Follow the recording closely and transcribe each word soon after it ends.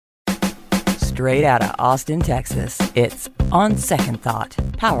Straight out of Austin, Texas, it's On Second Thought,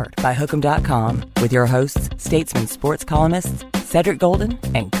 powered by Hook'em.com, with your hosts, Statesman sports columnists Cedric Golden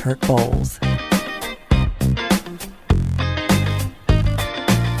and Kirk Bowles.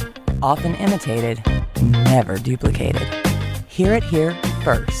 Often imitated, never duplicated. Hear it here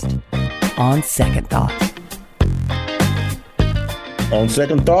first. On Second Thought. On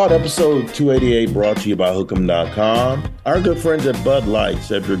Second Thought, episode 288, brought to you by Hook'em.com. Our good friends at Bud Light,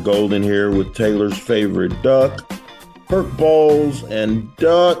 Cedric Golden here with Taylor's favorite duck, Kirk Bowles. And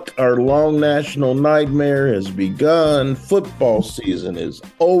Duck, our long national nightmare has begun. Football season is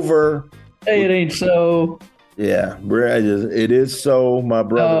over. Hey, it ain't so. Yeah, it is so, my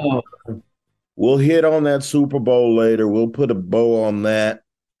brother. Oh. We'll hit on that Super Bowl later. We'll put a bow on that.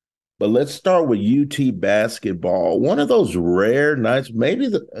 But let's start with UT basketball. One of those rare nights,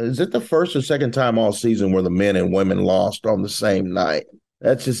 is it the first or second time all season where the men and women lost on the same night?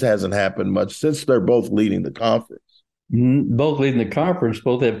 That just hasn't happened much since they're both leading the conference. Both leading the conference,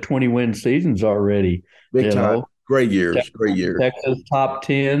 both have 20-win seasons already. Big time. Great years, great years. Texas top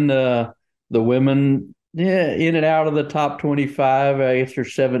 10, the women, in and out of the top 25. I guess they're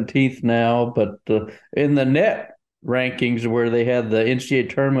 17th now, but in the net rankings where they had the NCAA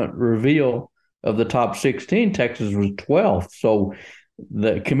tournament reveal of the top 16, Texas was 12th. So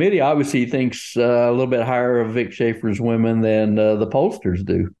the committee obviously thinks a little bit higher of Vic Schaefer's women than the pollsters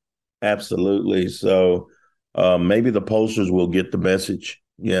do. Absolutely. So maybe the pollsters will get the message,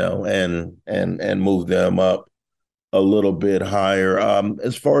 and move them up a little bit higher.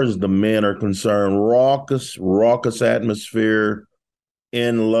 As far as the men are concerned, raucous atmosphere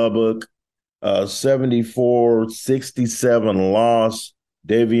in Lubbock. 74-67 loss.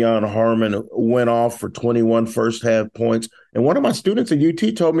 Davion Harmon went off for 21 first half points. And one of my students at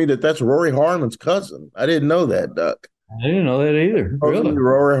UT told me that that's Rory Harmon's cousin. I didn't know that, Duck. I didn't know that either. Really?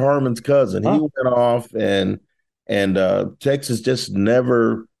 Rory Harmon's cousin. He went off, and Texas just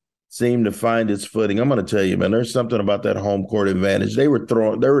never seemed to find its footing. I'm going to tell you, man, there's something about that home court advantage. They were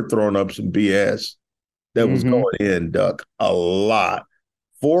throwing up some BS that was going in, Duck, a lot.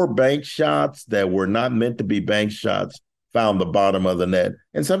 4 bank shots that were not meant to be bank shots found the bottom of the net.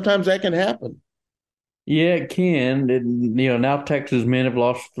 And sometimes that can happen. Yeah, it can. Now Texas men have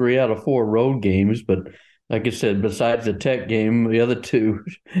lost 3 out of 4 road games. But like I said, besides the Tech game, the other 2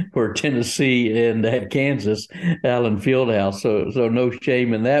 were Tennessee and Kansas, Allen Fieldhouse. So no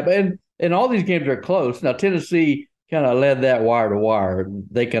shame in that. And all these games are close. Now, Tennessee kind of led that wire to wire.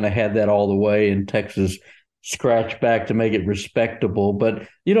 They kind of had that all the way, and Texas scratch back to make it respectable. But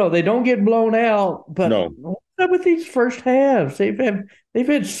they don't get blown out. But no. What's up with these first halves? They've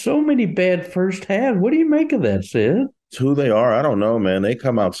had so many bad first halves. What do you make of that, Sid? It's who they are. I don't know, man. They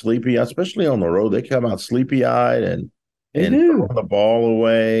come out sleepy, especially on the road. They come out sleepy-eyed and throw the ball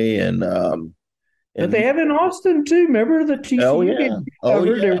away. But they have in Austin too. Remember the TCU game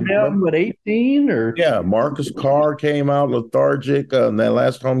covered? They were down 18 or Marcus Carr came out lethargic in that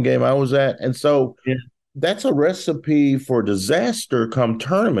last home game I was at, and so. Yeah. That's a recipe for disaster come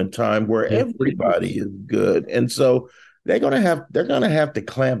tournament time where everybody is good. And so they're going to have to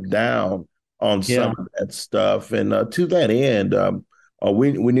clamp down on some of that stuff. And to that end,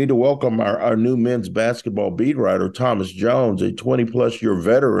 we need to welcome our new men's basketball beat writer, Thomas Jones, a 20-plus year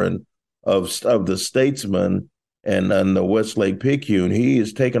veteran of the Statesman and the Westlake Picayune. He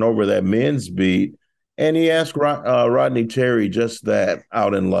has taken over that men's beat. And he asked Rodney Terry just that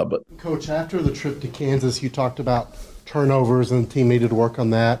out in Lubbock. Coach, after the trip to Kansas, you talked about turnovers and the team needed to work on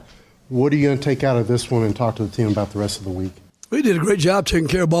that. What are you going to take out of this one and talk to the team about the rest of the week? We did a great job taking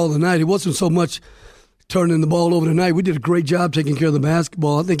care of the ball tonight. It wasn't so much turning the ball over tonight. We did a great job taking care of the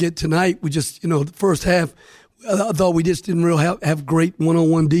basketball. I think tonight we just, the first half, I thought we just didn't really have great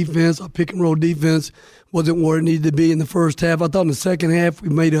one-on-one defense. Our pick-and-roll defense wasn't where it needed to be in the first half. I thought in the second half we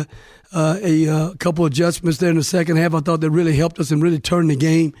made a couple adjustments there in the second half. I thought that really helped us and really turned the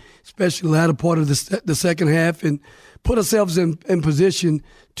game, especially the latter part of the second half, and put ourselves in position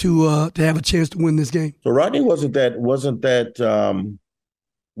to have a chance to win this game. So Rodney wasn't that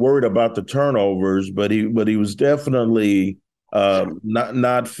worried about the turnovers, but he was definitely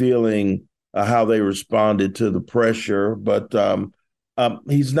not feeling how they responded to the pressure. But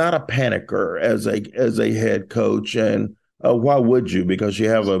he's not a panicker as a head coach, and why would you? Because you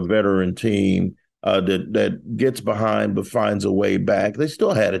have a veteran team that gets behind but finds a way back. They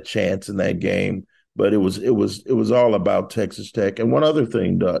still had a chance in that game, but it was all about Texas Tech. And one other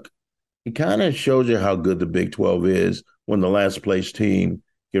thing, Duck, it kind of shows you how good the Big 12 is when the last place team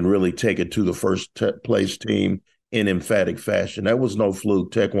can really take it to the first place team in emphatic fashion. That was no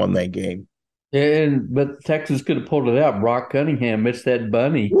fluke. Tech won that game. But Texas could have pulled it out. Brock Cunningham missed that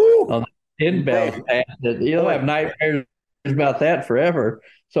bunny on 10 bounce past it. You'll have nightmares about that forever.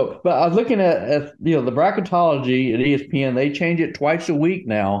 So, but I was looking at the bracketology at ESPN. They change it twice a week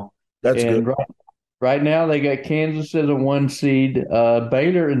now. That's And good. right now they got Kansas as a 1 seed,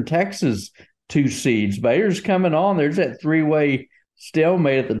 Baylor and Texas 2 seeds. Baylor's coming on. There's that 3-way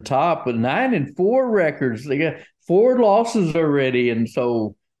stalemate at the top with 9-4 records. They got 4 losses already, and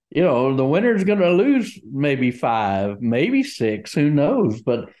so the winner's going to lose maybe 5, maybe 6. Who knows?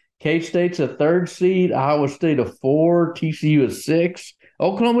 But K-State's a 3rd seed. Iowa State a 4. TCU a 6.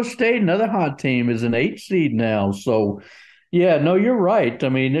 Oklahoma State, another hot team, is an 8 seed now. So, yeah, no, you're right. I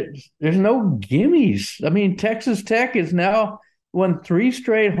mean, there's no gimmies. I mean, Texas Tech is now won 3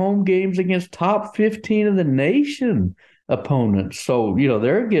 straight home games against top 15 of the nation opponents. So,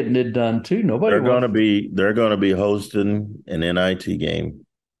 they're getting it done too. They're going to be hosting an NIT game.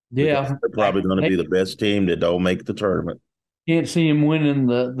 Yeah. They're probably going to be the best team that don't make the tournament. Can't see him winning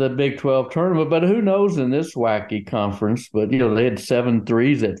the Big 12 tournament, but who knows in this wacky conference. But, they had 7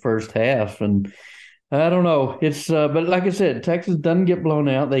 threes at first half, and I don't know. It's but like I said, Texas doesn't get blown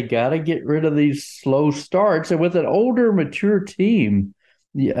out. They got to get rid of these slow starts. And with an older, mature team,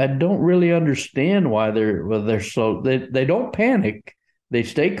 I don't really understand why they're slow. They don't panic. They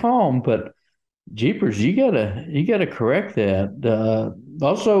stay calm, but jeepers, you gotta correct that.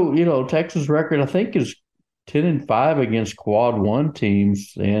 Also, Texas record I think is 10-5 against quad 1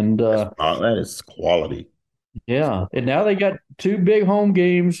 teams, and that is quality. Yeah, and now they got 2 big home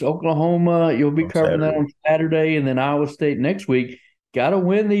games. Oklahoma, you'll be covering that on Saturday, and then Iowa State next week. Got to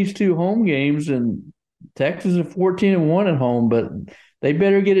win these 2 home games, and Texas is 14-1 at home, but they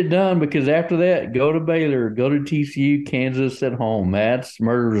better get it done because after that, go to Baylor, go to TCU, Kansas at home. That's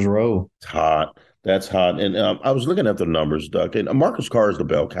murderer's row. It's hot. That's hot. And I was looking at the numbers, Duck, and Marcus Carr is the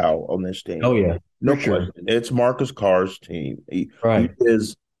bell cow on this team. Oh, yeah. No sure. question. It's Marcus Carr's team. He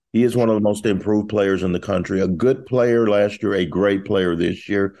is one of the most improved players in the country. A good player last year, a great player this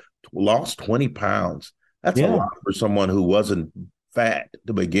year. Lost 20 pounds. That's a lot for someone who wasn't fat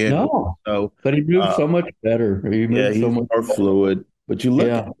to begin with. So, but he moved so much better. He's more fluid. But you look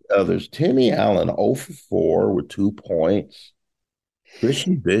at the others. Timmy Allen, 0 for 4 with 2 points.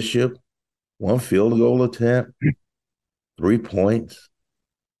 Christian Bishop, 1 field goal attempt, 3 points.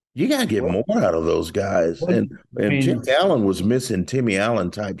 You got to get more out of those guys. And Timmy Allen was missing Timmy Allen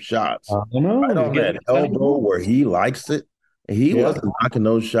type shots. I know. Right on that elbow where he likes it. He wasn't knocking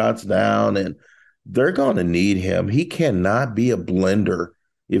those shots down, and they're going to need him. He cannot be a blender.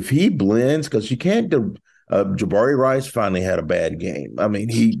 If he blends, because you can't do Jabari Rice finally had a bad game. I mean,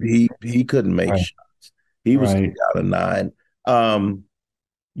 he couldn't make shots. He was out of 9.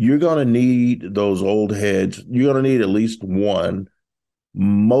 You're going to need those old heads. You're going to need at least 1,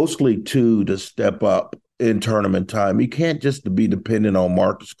 mostly 2 to step up in tournament time. You can't just be dependent on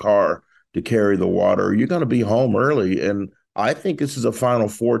Marcus Carr to carry the water. You're going to be home early, and I think this is a Final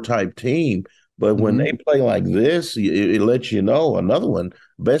Four type team. But when they play like this, it lets you know. Another one,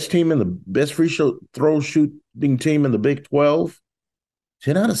 best free throw shooting team in the Big 12,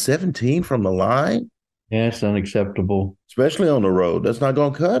 10 out of 17 from the line. Yeah, it's unacceptable, especially on the road. That's not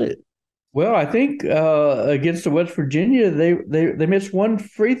going to cut it. Well, I think against the West Virginia, they missed 1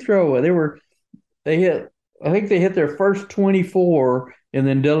 free throw. I think they hit their first 24, and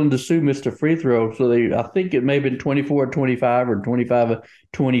then Dylan Dessou missed a free throw. So I think it may have been 24-25 or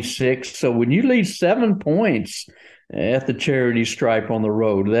 25-26. So when you lead 7 points at the charity stripe on the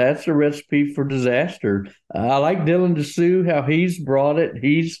road, that's a recipe for disaster. I like Dylan Dessou, how he's brought it.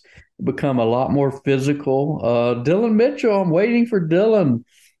 He's become a lot more physical. Dylan Mitchell, I'm waiting for Dylan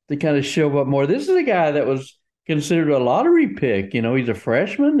to kind of show up more. This is a guy that was considered a lottery pick. He's a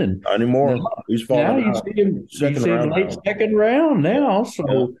freshman, and not anymore. He's falling out. You see him late second round now.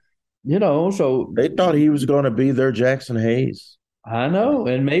 So, so they thought he was going to be their Jackson Hayes. I know,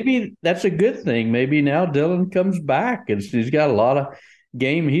 and maybe that's a good thing. Maybe now Dylan comes back, and he's got a lot of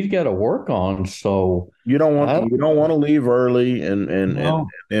game he's got to work on. So you don't want to leave early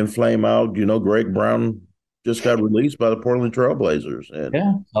and flame out. Greg Brown just got released by the Portland Trailblazers,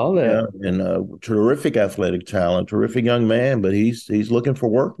 and all that. Yeah, and terrific athletic talent, terrific young man, but he's looking for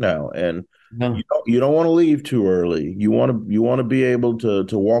work now, and you don't want to leave too early. You want to be able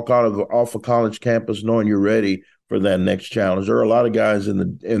to walk off a college campus knowing you're ready for that next challenge. There are a lot of guys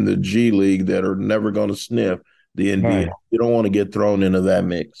in the G League that are never going to sniff the NBA. Right. You don't want to get thrown into that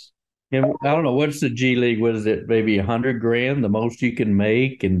mix. And I don't know, what's the G League? What is it? Maybe $100,000, the most you can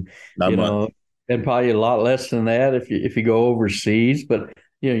make, and not much. And probably a lot less than that if you go overseas. But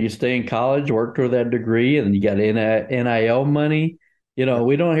you stay in college, work toward that degree, and you got NIL money.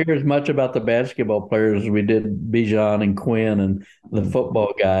 We don't hear as much about the basketball players as we did Bijan and Quinn and the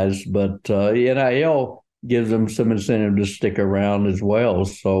football guys, but NIL gives them some incentive to stick around as well.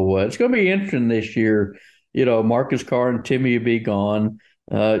 So it's going to be interesting this year. Marcus Carr and Timmy will be gone.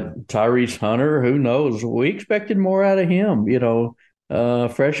 Tyrese Hunter, who knows? We expected more out of him.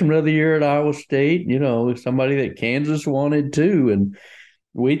 Freshman of the year at Iowa State. Somebody that Kansas wanted too, and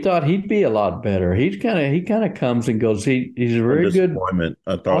we thought he'd be a lot better. He kind of comes and goes. He's a very good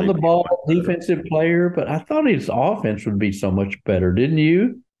on the ball defensive player, but I thought his offense would be so much better, didn't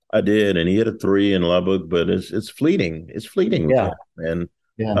you? I did, and he hit a 3 in Lubbock, but it's fleeting. It's fleeting. Yeah. And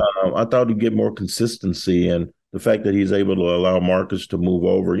I thought he'd get more consistency, and the fact that he's able to allow Marcus to move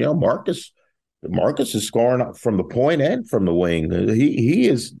over. Marcus is scoring from the point and from the wing. He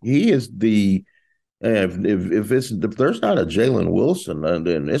is the if there's not a Jalen Wilson,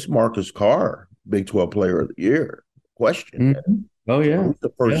 then it's Marcus Carr, Big 12 Player of the Year. Question. Mm-hmm. Oh yeah, he's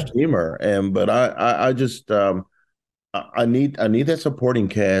the first teamer, but I just I need that supporting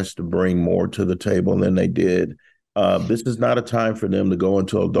cast to bring more to the table than they did. This is not a time for them to go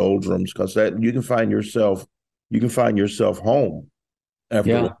into a doldrums, because that you can find yourself home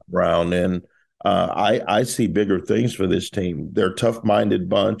after the round. And I see bigger things for this team. They're a tough-minded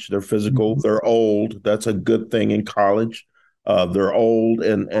bunch. They're physical. Mm-hmm. They're old. That's a good thing in college. They're old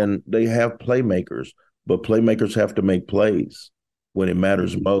and they have playmakers, but playmakers have to make plays when it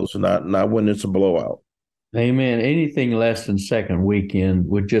matters most, not when it's a blowout. Amen. Anything less than second weekend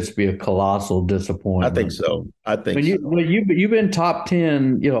would just be a colossal disappointment. I think so. You've been top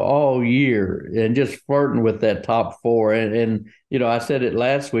 10, all year, and just flirting with that top 4. And I said it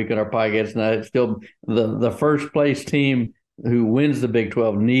last week on our podcast, and I still the first place team who wins the Big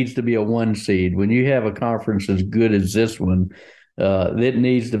 12 needs to be a 1 seed. When you have a conference as good as this one, it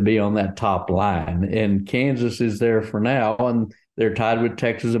needs to be on that top line. And Kansas is there for now, and they're tied with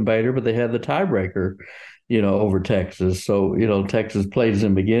Texas and Baylor, but they have the tiebreaker over Texas. So, Texas plays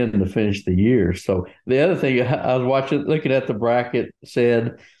them again to finish the year. So the other thing I was looking at the bracket,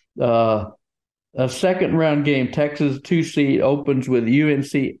 said a second round game, Texas 2 seed opens with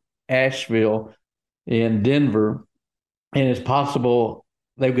UNC Asheville in Denver. And it's possible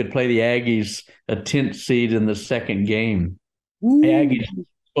they could play the Aggies a 10th seed in the second game. Ooh. The Aggies are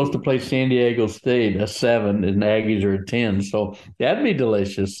supposed to play San Diego State a 7, and the Aggies are a 10. So that'd be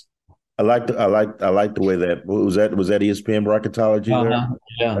delicious. I like the way that was that ESPN bracketology there.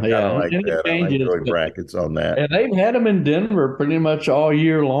 Yeah. I like that. I like doing brackets on that. And they've had them in Denver pretty much all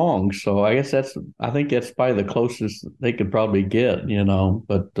year long. So I guess I think that's probably the closest they could probably get.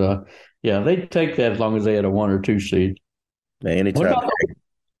 But they'd take that as long as they had a 1 or 2 seed. Anytime.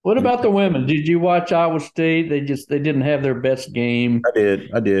 What about the women? Did you watch Iowa State? They didn't have their best game. I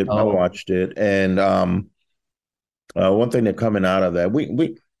did. I watched it, and one thing that coming out of that,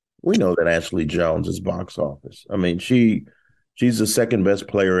 we know that Ashley Jones is box office. I mean, she's the second best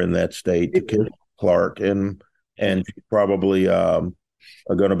player in that state to Kid Clark, and she's probably going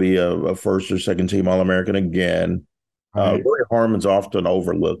to be a first or second team All-American again. Rory Harmon's often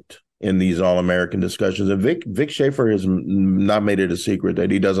overlooked in these All-American discussions, and Vic Schaefer has not made it a secret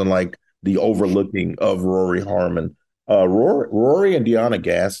that he doesn't like the overlooking of Rory Harmon. Rory and Deanna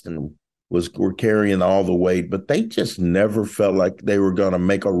Gaston were carrying all the weight, but they just never felt like they were going to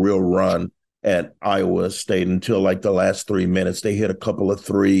make a real run at Iowa State until like the last 3 minutes. They hit a couple of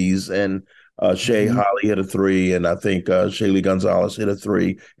threes, and Shay Holly hit a 3, and I think Shaylee Gonzalez hit a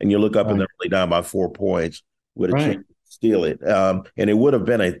 3. And you look up and they're only down by 4 points with a chance to steal it. And it would have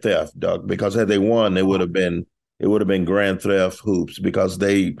been a theft, Doug, because had they won, it would have been grand theft hoops, because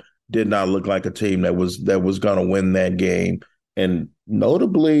they did not look like a team that was going to win that game. And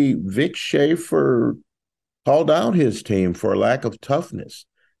notably, Vic Schaefer called out his team for a lack of toughness.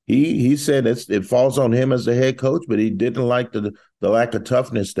 He said it falls on him as the head coach, but he didn't like the lack of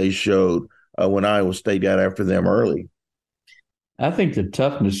toughness they showed when Iowa State got after them early. I think the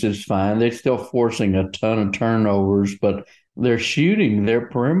toughness is fine. They're still forcing a ton of turnovers, but they're shooting. Their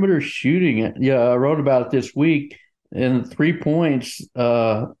perimeter shooting. Yeah, I wrote about it this week. In 3 points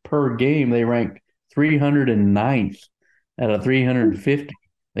per game, they ranked 309th. Out of 350,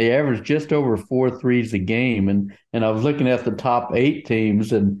 they average just over 4 threes a game, and I was looking at the top 8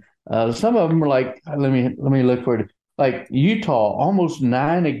 teams, and some of them are like, let me look for it. Like Utah, almost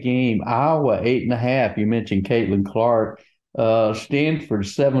 9 a game. Iowa, 8.5. You mentioned Caitlin Clark. Stanford,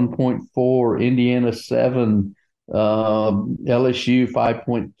 7.4. Indiana, 7. LSU,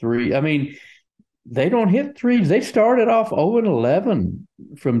 5.3. I mean, they don't hit threes. They started off 0-11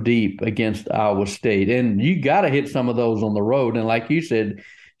 from deep against Iowa State. And you got to hit some of those on the road. And like you said,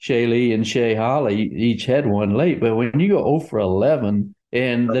 Shaylee and Shay Holly each had one late. But when you go 0 for 11,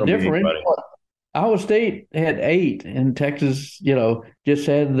 and the differential, Iowa State had 8, and Texas, just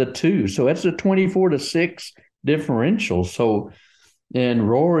had the 2. So that's a 24-6 differential. So, and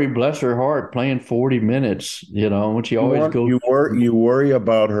Rory, bless her heart, playing 40 minutes, when she always goes. You worry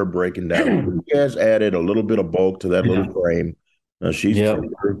about her breaking down. She has added a little bit of bulk to that little frame.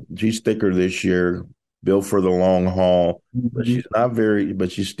 She's thicker this year, built for the long haul, but she's not very.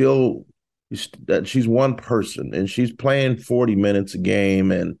 But she's one person, and she's playing 40 minutes a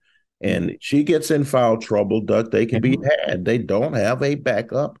game, and she gets in foul trouble. Duck, they can be had. They don't have a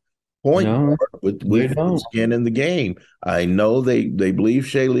backup point guard with skin in the game. I know they believe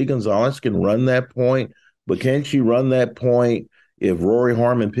Shaylee Gonzalez can run that point, but can she run that point if Rory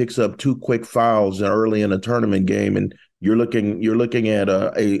Harmon picks up 2 quick fouls early in a tournament game, and you're looking at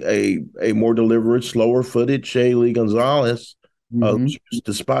a more deliberate, slower-footed Shaylee Gonzalez used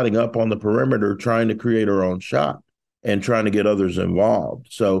to spotting up on the perimeter, trying to create her own shot and trying to get others involved.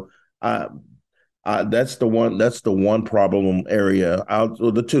 So that's the one problem area.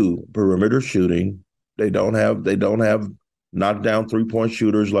 The 2 perimeter shooting. They don't have knockdown 3-point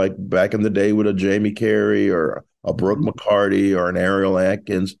shooters like back in the day with a Jamie Carey or a Brooke McCarty or an Ariel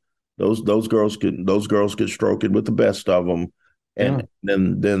Atkins. Those girls could stroke it with the best of them, and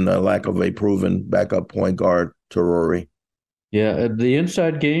then the lack of a proven backup point guard to Rory. Yeah, the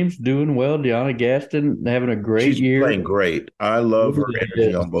inside game's doing well. Deanna Gaston having a great year. She's playing great. I love her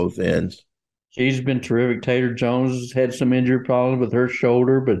energy on both ends. She's been terrific. Taylor Jones has had some injury problems with her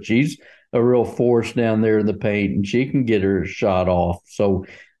shoulder, but she's a real force down there in the paint, and she can get her shot off. So,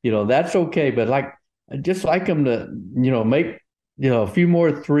 that's okay. But I just like them to, make a few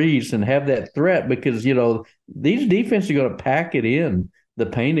more threes and have that threat, because these defenses are going to pack it in the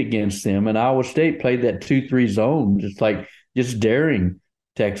paint against them. And Iowa State played that 2-3 zone, just daring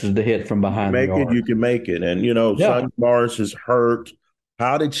Texas to hit from behind the arc. You can make it. And Sonya Morris is hurt.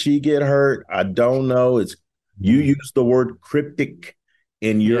 How did she get hurt? I don't know. You use the word cryptic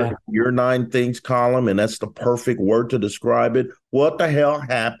in your 9 things column, and that's the perfect word to describe it. What the hell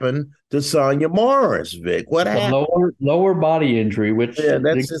happened to Sonya Morris, Vic? What happened? Lower body injury, which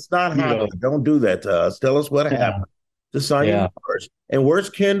it's not happening. Don't do that to us. Tell us what happened to Sonya Morris. And where's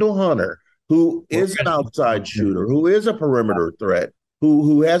Kendall Hunter, who is an outside shooter, who is a perimeter threat,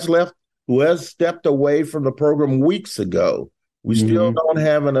 who has stepped away from the program weeks ago? We still don't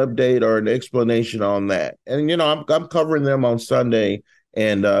have an update or an explanation on that. And I'm covering them on Sunday.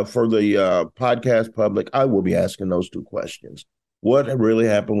 And for the podcast public, I will be asking those 2 questions. What really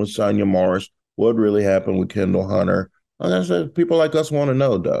happened with Sonya Morris? What really happened with Kendall Hunter? People like us want to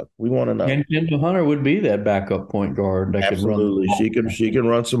know, Doug. We want to know. And Kendall Hunter would be that backup point guard. That Absolutely. She can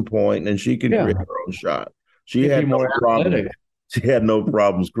run some point, and she can create her own shot. She had no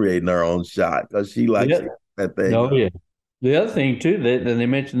problems creating her own shot because she likes that thing. Oh, yeah. The other thing, too, and they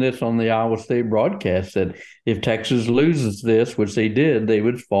mentioned this on the Iowa State broadcast, that if Texas loses this, which they did, they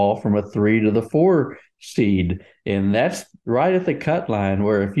would fall from a 3 to the 4 seed. And that's right at the cut line,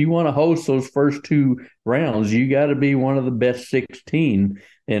 where if you want to host those first 2 rounds, you got to be one of the best 16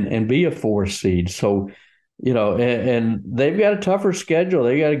 and be a 4 seed. So, and they've got a tougher schedule.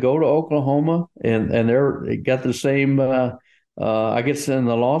 They got to go to Oklahoma, and they got the same I guess in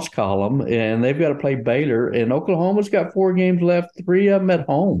the loss column, and they've got to play Baylor. And Oklahoma's got 4 games left, 3 of them at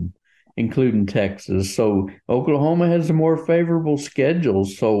home, including Texas. So Oklahoma has a more favorable schedule.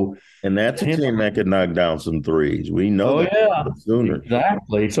 And that's a team that could knock down some threes. We know sooner.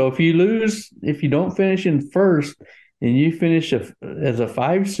 Exactly. So if you don't finish in first and you finish as a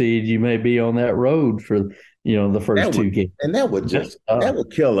 5 seed, you may be on that road for the first 2 games. And that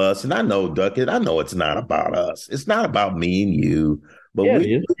would kill us. And I know, Duckett, I know it's not about us. It's not about me and you. But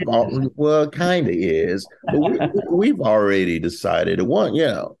it kind of is. But we've already decided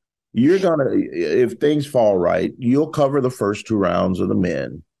you're gonna, if things fall right, you'll cover the first 2 rounds of the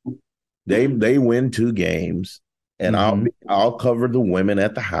men. They win 2 games, and I'll cover the women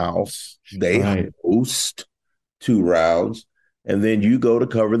at the house. They host 2 rounds. And then you go to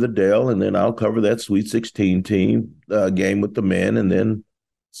cover the Dell, and then I'll cover that Sweet 16 team game with the men, and then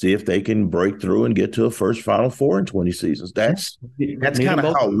see if they can break through and get to a first Final Four in 20 seasons. That's kind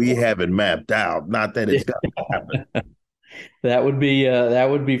of how we have it mapped out. Not that it's going to happen. That would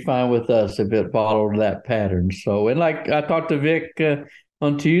be fine with us if it followed that pattern. So, and like I talked to Vic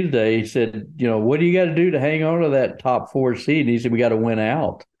on Tuesday, he said, what do you got to do to hang on to that top 4 seed? And he said, we got to win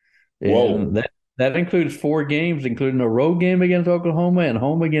out. And that includes 4 games, including a road game against Oklahoma and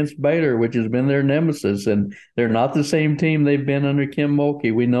home against Baylor, which has been their nemesis. And they're not the same team they've been under Kim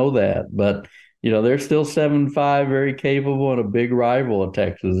Mulkey. We know that. But they're still 7-5, very capable, and a big rival of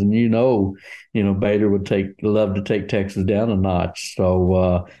Texas. And Bader would love to take Texas down a notch. So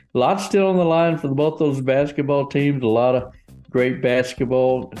a lot still on the line for both those basketball teams. A lot of great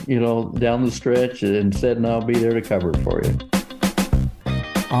basketball, down the stretch. And said, and I'll be there to cover it for you.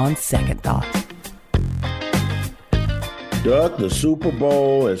 On second thought. Doug, the Super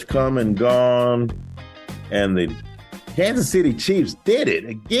Bowl has come and gone, and the Kansas City Chiefs did it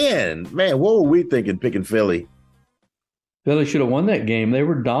again. Man, what were we thinking picking Philly? Philly should have won that game. They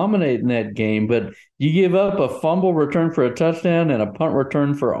were dominating that game, but you give up a fumble return for a touchdown and a punt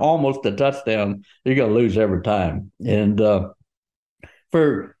return for almost a touchdown, you're going to lose every time. And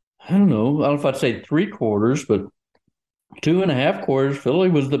for, I don't know if I'd say 3 quarters, but 2.5 quarters, Philly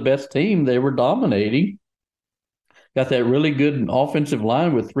was the best team. They were dominating. Got that really good offensive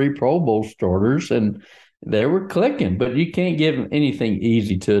line with 3 Pro Bowl starters, and they were clicking. But you can't give anything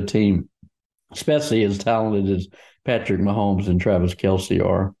easy to a team, especially as talented as Patrick Mahomes and Travis Kelce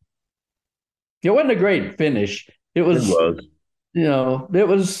are. It wasn't a great finish. It was. I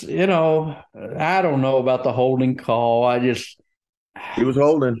don't know about the holding call. He was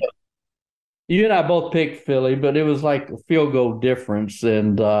holding. You and I both picked Philly, but it was like a field goal difference,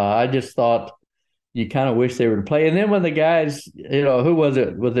 and I just thought you kind of wish they were to play. And then when the guys, who was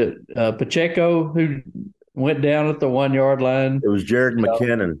it? Was it Pacheco who went down at the 1-yard line? It was Jerick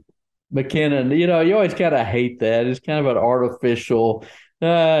McKinnon. McKinnon, you always kind of hate that. It's kind of an artificial.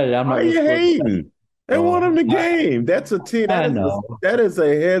 I'm not. Why are you hating? They won him the game. That's a team. That is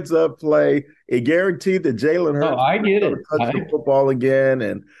a heads-up play. It guaranteed that Jalen Hurts. Oh, I get it. Touch the football again,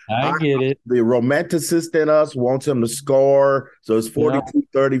 and I get it. The romanticist in us wants him to score, so it's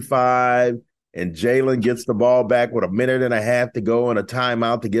 42-35, and Jalen gets the ball back with 1.5 minutes to go and a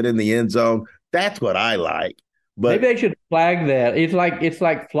timeout to get in the end zone. That's what I like. But maybe they should flag that. It's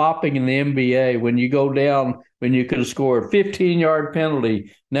like flopping in the NBA when you go down when you could have scored a 15-yard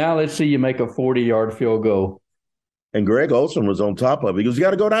penalty. Now let's see you make a 40-yard field goal. And Greg Olson was on top of it. He goes, "You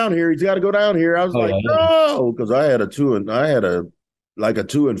got to go down here. He's got to go down here." I was no, because I had a 2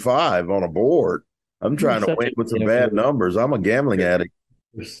 and 5 on a board. I'm trying to win with some bad numbers. I'm a gambling addict.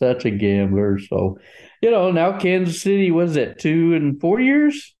 You're such a gambler. So, now Kansas City, was it 2 and 4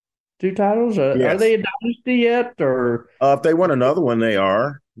 years? 2 titles? Yes. Are they a dynasty yet? Or if they win another one, they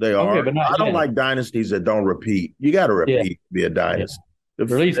are. They are. Okay, but I don't like dynasties that don't repeat. You got to repeat to be a dynasty. Yeah.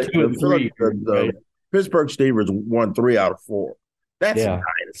 At least 2 and 3. The Pittsburgh Steelers won 3 out of 4. That's a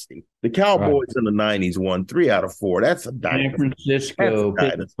dynasty. The Cowboys in the 90s won 3 out of 4. That's a dynasty. San Francisco,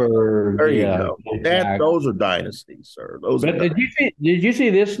 Pittsburgh. There you go. Those are dynasties, sir. Did you see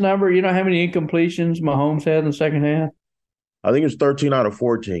this number? You know how many incompletions Mahomes had in the second half? I think it's 13 out of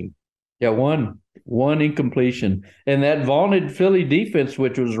 14. Yeah, one incompletion. And that vaunted Philly defense,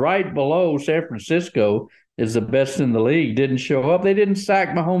 which was right below San Francisco, is the best in the league, didn't show up. They didn't sack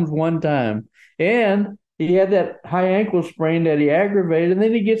Mahomes one time. And he had that high ankle sprain that he aggravated, and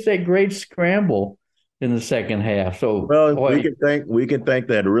then he gets that great scramble in the second half. So we can thank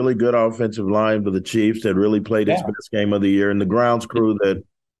that really good offensive line for the Chiefs that really played its best game of the year, and the grounds crew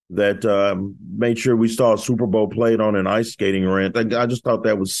that made sure we saw a Super Bowl played on an ice skating rink. I just thought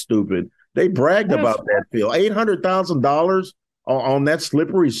that was stupid. They bragged about that field. $800,000 on that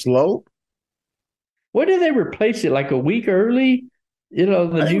slippery slope. When did they replace it? Like a week early? The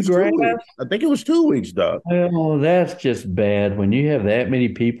new grass? I think it was 2 weeks, Doug. Oh, that's just bad when you have that many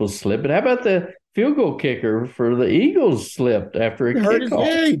people slipping. How about the field goal kicker for the Eagles slipped after a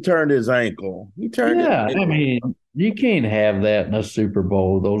kickoff? He turned his ankle. You can't have that in a Super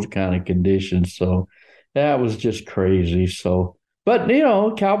Bowl, those kind of conditions. So that was just crazy. So, but,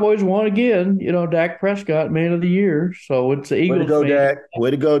 Cowboys won again. Dak Prescott, man of the year. So it's the Eagles.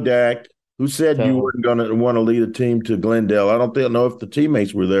 Way to go, Dak. Who said you weren't going to want to lead a team to Glendale? I don't know if the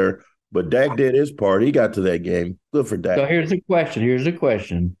teammates were there, but Dak did his part. He got to that game. Good for Dak. So here's the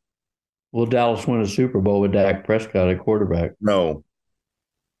question. Will Dallas win a Super Bowl with Dak Prescott at quarterback? No.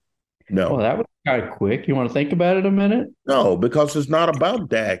 Well, that was kind of quick. You want to think about it a minute? No, because it's not about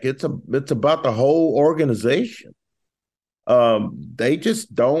Dak. It's about the whole organization. They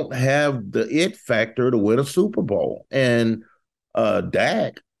just don't have the it factor to win a Super Bowl. And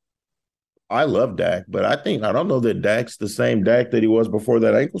Dak, I love Dak, but I don't know that Dak's the same Dak that he was before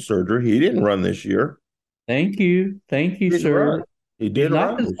that ankle surgery. He didn't run this year. Thank you, sir. He did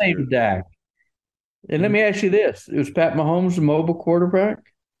not the same year. Dak. And let me ask you this: was Pat Mahomes a mobile quarterback?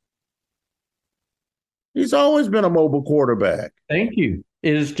 He's always been a mobile quarterback. Thank you.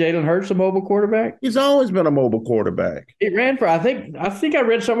 Is Jalen Hurts a mobile quarterback? He's always been a mobile quarterback. He ran for, I think I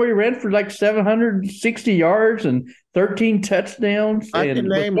read somewhere he ran for like 760 yards and 13 touchdowns. I can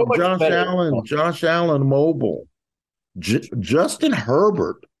name him. Josh Allen mobile. Justin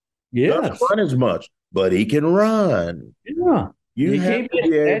Herbert doesn't run as much, but he can run. Yeah. You have to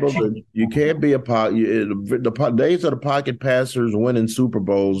be able to. You can't be the days of the pocket passers winning Super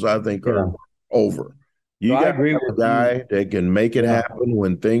Bowls, I think, are over. You got to have a guy that can make it happen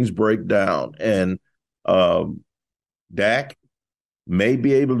when things break down. And Dak may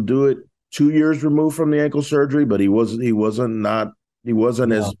be able to do it 2 years removed from the ankle surgery, but he wasn't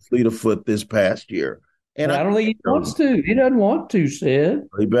as fleet of foot this past year. And I don't think he wants to. He doesn't want to, Sid.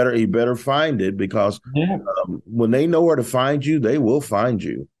 He better find it, because when they know where to find you, they will find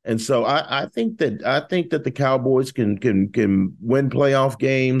you. And so I think that the Cowboys can win playoff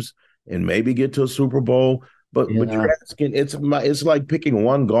games and maybe get to a Super Bowl. But you're asking, it's like picking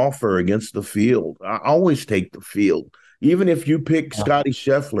one golfer against the field. I always take the field. Even if you pick Scotty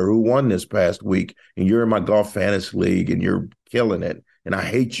Scheffler, who won this past week, and you're in my golf fantasy league and you're killing it, and I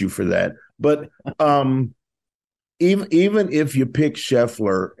hate you for that. But even if you pick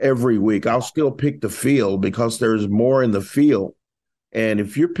Scheffler every week, I'll still pick the field, because there's more in the field. And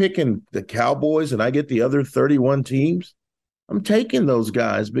if you're picking the Cowboys and I get the other 31 teams, I'm taking those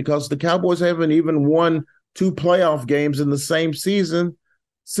guys, because the Cowboys haven't even won 2 playoff games in the same season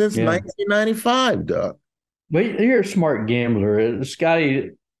since 1995, Doug. Well, you're a smart gambler.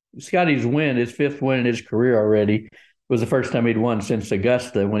 Scotty's win, his 5th win in his career already, was the first time he'd won since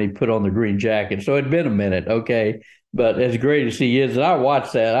Augusta when he put on the green jacket. So it'd been a minute, okay? But as great as he is, and I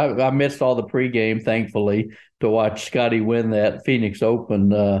watched that. I missed all the pregame, thankfully, to watch Scotty win that Phoenix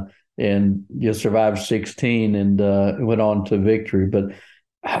Open and just survived 16 and went on to victory. But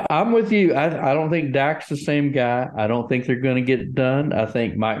I'm with you. I don't think Dak's the same guy. I don't think they're going to get it done. I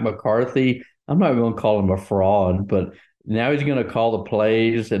think Mike McCarthy, I'm not going to call him a fraud, but now he's going to call the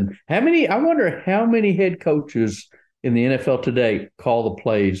plays. And I wonder how many head coaches in the NFL today call the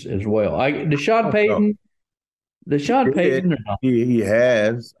plays as well. Deshaun Payton. He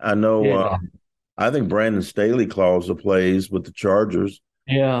has. I know. Yeah. I think Brandon Staley calls the plays with the Chargers.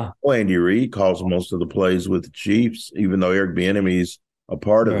 Yeah. Well, Andy Reid calls most of the plays with the Chiefs, even though Eric Bieniemy's a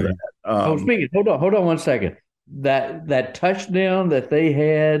part of that. Speaking. Hold on 1 second. That touchdown that they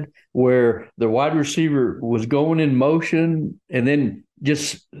had where the wide receiver was going in motion and then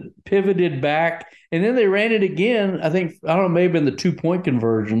just pivoted back, and then they ran it again. I don't know, maybe in the 2-point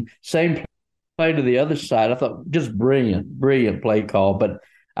conversion, same play to the other side. I thought just brilliant play call. But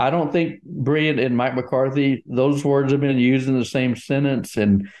I don't think brilliant and Mike McCarthy, those words have been used in the same sentence.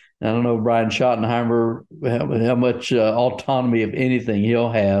 And I don't know, Brian Schottenheimer, how much autonomy, if anything,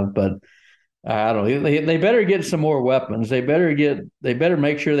 he'll have. But I don't know. They better get some more weapons. They better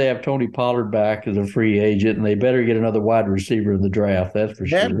make sure they have Tony Pollard back as a free agent, and they better get another wide receiver in the draft. That's for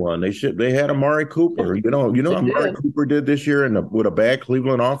sure. Had one. They had Amari Cooper. You know what Amari Cooper did this year with a bad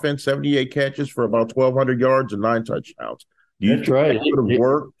Cleveland offense? 78 catches for about 1,200 yards and 9 touchdowns. That's right. That would have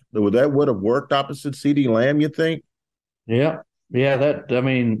worked. That would have worked opposite CeeDee Lamb, you think? Yeah. Got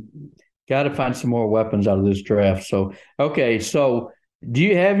to find some more weapons out of this draft. So, okay, so do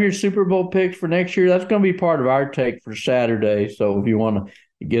you have your Super Bowl picks for next year? That's going to be part of our take for Saturday. So if you want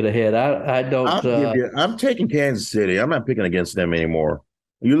to get ahead, I don't. I'm taking Kansas City. I'm not picking against them anymore.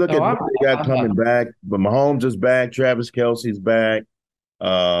 You look at what they got coming back, but Mahomes is back. Travis Kelce's back.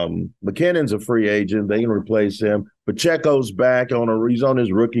 McKinnon's a free agent. They can replace him. Pacheco's back he's on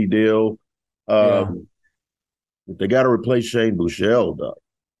his rookie deal. They got to replace Shane Buechele, though.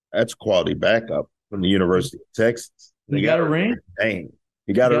 That's quality backup from the University of Texas. He got a ring? Dang.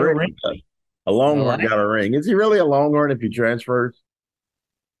 He got a ring. A Longhorn got a ring. Is he really a Longhorn if he transfers?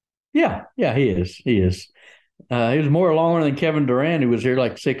 Yeah, he is. He was more a Longhorn than Kevin Durant, who was here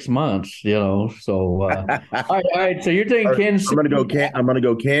like 6 months, So, all right. So you're taking Kansas City. I'm going to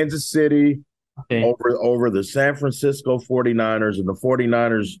go Kansas City over the San Francisco 49ers, and the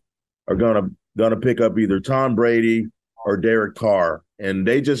 49ers are going to pick up either Tom Brady or Derek Carr. And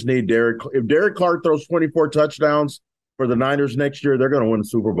they just need Derek. If Derek Carr throws 24 touchdowns for the Niners next year, they're going to win the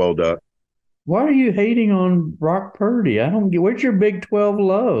Super Bowl, Doug. Why are you hating on Brock Purdy? I don't get. Where's your Big 12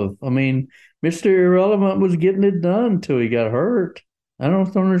 love? Mr. Irrelevant was getting it done until he got hurt. I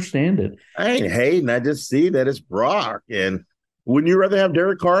don't understand it. I ain't hating. I just see that it's Brock. And wouldn't you rather have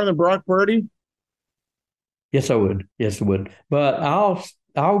Derek Carr than Brock Purdy? Yes, I would. But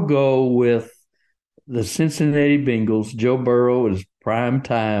I'll go with the Cincinnati Bengals. Joe Burrow is prime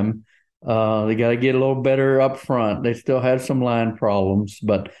time. They got to get a little better up front. They still have some line problems,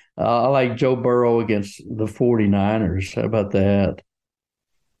 but I like Joe Burrow against the 49ers. How about that?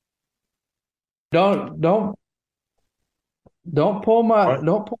 Don't don't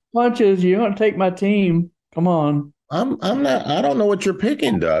pull punches. You're gonna take my team. Come on. I'm not. I don't know what you're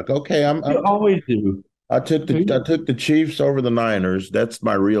picking, Duck. Okay, You always do. I took the Chiefs over the Niners. That's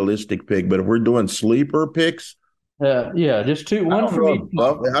my realistic pick. But if we're doing sleeper picks, Yeah, just one from each.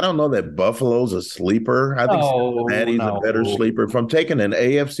 I don't know that Buffalo's a sleeper. I think Cincinnati's a better sleeper. If I'm taking an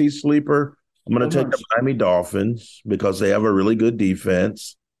AFC sleeper, I'm going to take the Miami Dolphins because they have a really good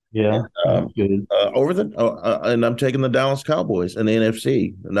defense. Yeah, good. And I'm taking the Dallas Cowboys in the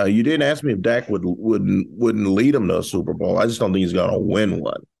NFC. Now, you didn't ask me if Dak wouldn't lead them to a Super Bowl. I just don't think he's going to win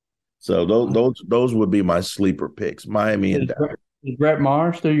one. So those would be my sleeper picks, Miami and Dallas. Is Brett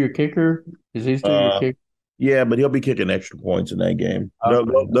Maher still your kicker? Is he still your kicker? Yeah, but he'll be kicking extra points in that game.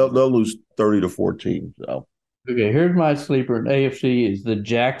 Okay. They'll lose 30-14. So okay, here's my sleeper in AFC is the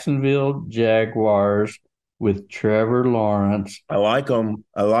Jacksonville Jaguars with Trevor Lawrence. I like them.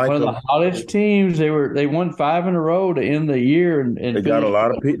 One of the hottest teams. They won 5 in a row to end the year, and they got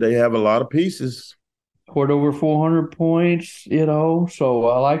they have a lot of pieces. Scored over 400 points. So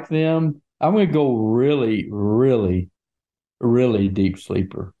I like them. I'm going to go really, really, really deep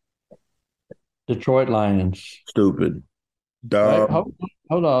sleeper. Detroit Lions. Stupid. Dumb. Right?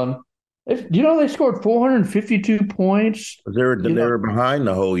 Hold on. They scored 452 points. They were behind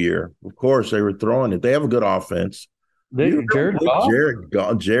the whole year. Of course, they were throwing it. They have a good offense. Jared Goff?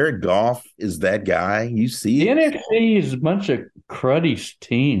 Jared Goff is that guy. You see, the NFC is a bunch of cruddy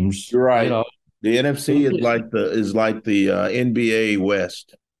teams. You're right. The NFC is like the NBA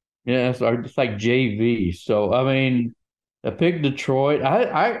West. Yeah, it's like JV. So I mean, I picked Detroit.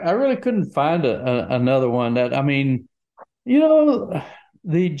 I really couldn't find another one that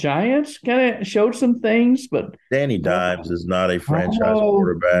the Giants kind of showed some things, but Danny Dimes is not a franchise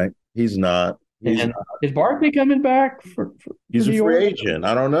quarterback. He's not. Is Barkley coming back for he's a free agent?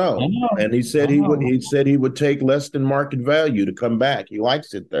 I don't know. And he said he would take less than market value to come back. He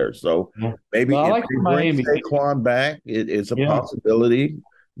likes it there. So maybe if he brings Saquon back, it's a possibility.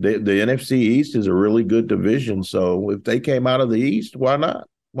 The NFC East is a really good division. So if they came out of the East, why not?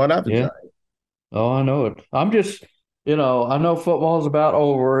 Why not the Giants? Oh, I know it. I'm just I know football is about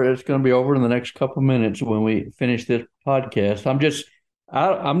over. It's going to be over in the next couple of minutes when we finish this podcast.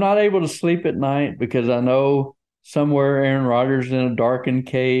 I'm not able to sleep at night because I know somewhere Aaron Rodgers in a darkened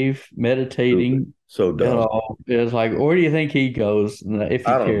cave meditating. So dumb. It's like, where do you think he goes? If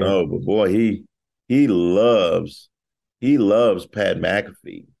I don't know, but boy, he loves Pat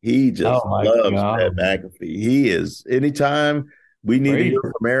McAfee. He just loves Pat McAfee. He is anytime we need to hear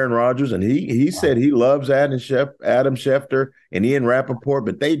from Aaron Rodgers, and he said he loves Adam Schefter and Ian Rappaport,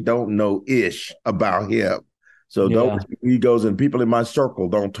 but they don't know ish about him. So he goes, and people in my circle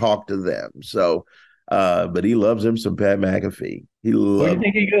don't talk to them. So, but he loves him some Pat McAfee. Where do you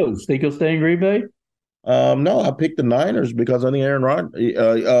think he goes? Think he'll stay in Green Bay? No, I picked the Niners because I think Aaron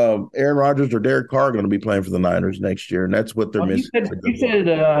Rodgers or Derek Carr are going to be playing for the Niners next year, and that's what they're missing.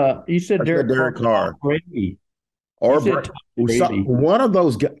 You said Derek Carr. Brady. Or one of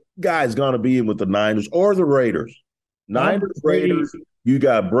those guys going to be in with the Niners or the Raiders. Raiders. You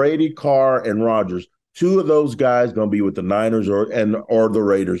got Brady, Carr, and Rodgers. 2 of those guys going to be with the Niners or the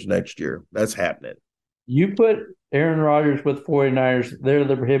Raiders next year. That's happening. You put Aaron Rodgers with 49ers, they're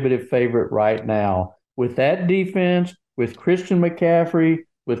the prohibitive favorite right now. With that defense, with Christian McCaffrey,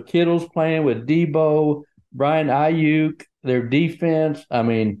 with Kittle's playing, with Debo, Brian Ayuk, their defense,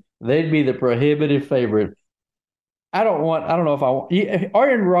 they'd be the prohibitive favorite. I don't know if I want.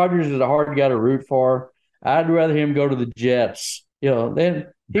 Aaron Rodgers is a hard guy to root for. I'd rather him go to the Jets. Then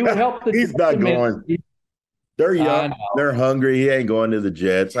he would help. He's not going. They're young. They're hungry. He ain't going to the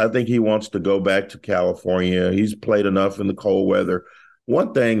Jets. I think he wants to go back to California. He's played enough in the cold weather.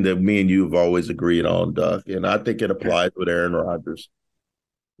 One thing that me and you have always agreed on, Duck, and I think it applies with Aaron Rodgers.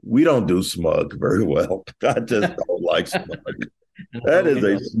 We don't do smug very well. I just don't like smug. That is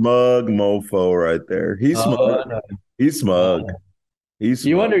a smug mofo right there. He's smug. He's smug.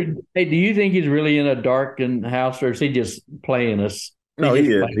 You wonder, hey, do you think he's really in a darkened house, or is he just playing us? No,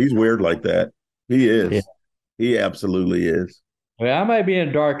 he is. He's weird like that. He is. Yeah. He absolutely is. Well, I may be in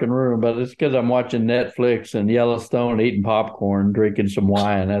a darkened room, but it's because I'm watching Netflix and Yellowstone, eating popcorn, drinking some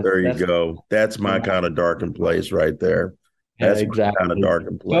wine. There you go. That's my kind of darkened place right there. That's exactly my kind of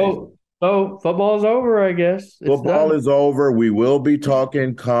darkened place. So football's over, I guess. Football is over. We will be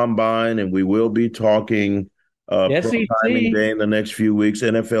talking combine, and we will be talking pro timing day in the next few weeks.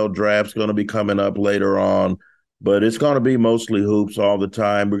 NFL draft's going to be coming up later on, but it's going to be mostly hoops all the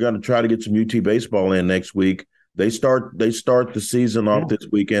time. We're going to try to get some UT baseball in next week. They start the season off this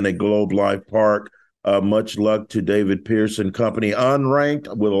weekend at Globe Life Park. Much luck to David Pierce and company,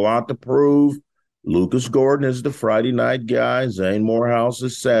 unranked with a lot to prove. Lucas Gordon is the Friday night guy. Zane Morehouse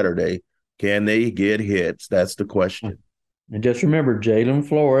is Saturday. Can they get hits? That's the question. And just remember, Jalen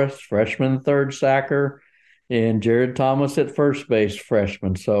Flores, freshman third sacker, and Jared Thomas at first base,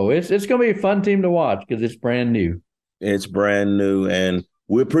 freshman. So it's going to be a fun team to watch because it's brand new. It's brand new, and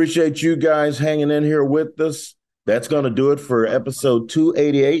we appreciate you guys hanging in here with us. That's going to do it for episode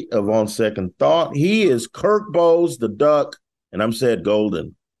 288 of On Second Thought. He is Kirk Bowes, the Duck, and I'm Ced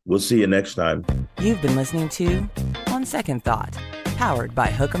Golden. We'll see you next time. You've been listening to On Second Thought, powered by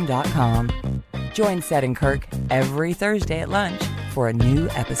Hook'em.com. Join Ced and Kirk every Thursday at lunch for a new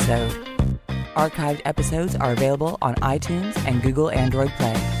episode. Archived episodes are available on iTunes and Google Android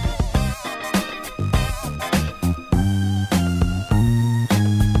Play.